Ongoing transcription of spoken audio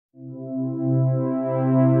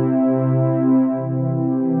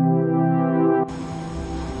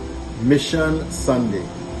Mission Sunday,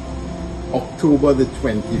 October the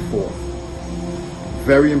 24th.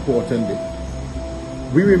 Very important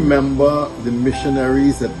day. We remember the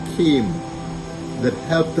missionaries that came, that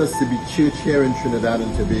helped us to be church here in Trinidad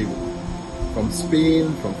and Tobago. From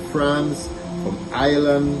Spain, from France, from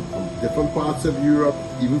Ireland, from different parts of Europe,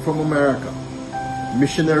 even from America.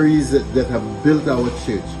 Missionaries that have built our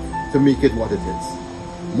church to make it what it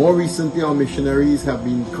is. More recently, our missionaries have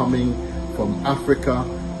been coming from Africa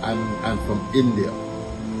and from India.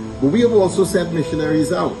 But we have also sent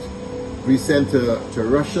missionaries out. We sent to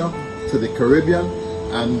Russia, to the Caribbean,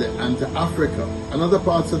 and to Africa and other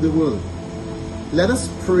parts of the world. Let us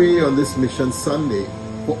pray on this Mission Sunday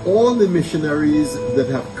for all the missionaries that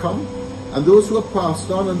have come and those who have passed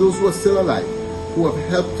on and those who are still alive, who have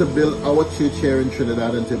helped to build our church here in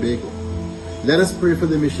Trinidad and Tobago. Let us pray for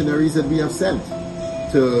the missionaries that we have sent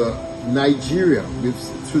to Nigeria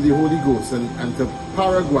through the Holy Ghost and to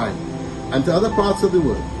Paraguay and to other parts of the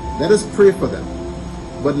world. Let us pray for them.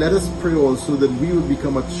 But let us pray also that we will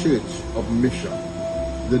become a church of mission,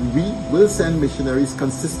 that we will send missionaries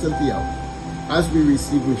consistently out as we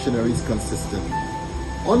receive missionaries consistently.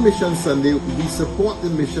 On Mission Sunday, we support the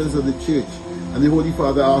missions of the church, and the Holy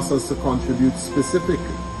Father asks us to contribute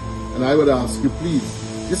specifically. And I would ask you, please,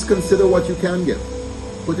 just consider what you can give.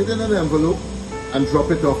 Put it in an envelope and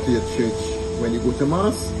drop it off to your church when you go to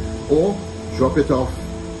Mass, or drop it off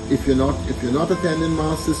if you're not attending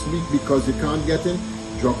Mass this week because you can't get in,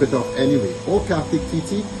 drop it off anyway. Or Catholic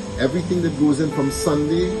TT, everything that goes in from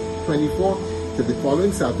Sunday 24 to the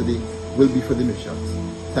following Saturday will be for the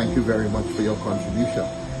missions. Thank you very much for your contribution,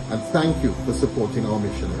 and thank you for supporting our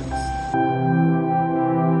missionaries.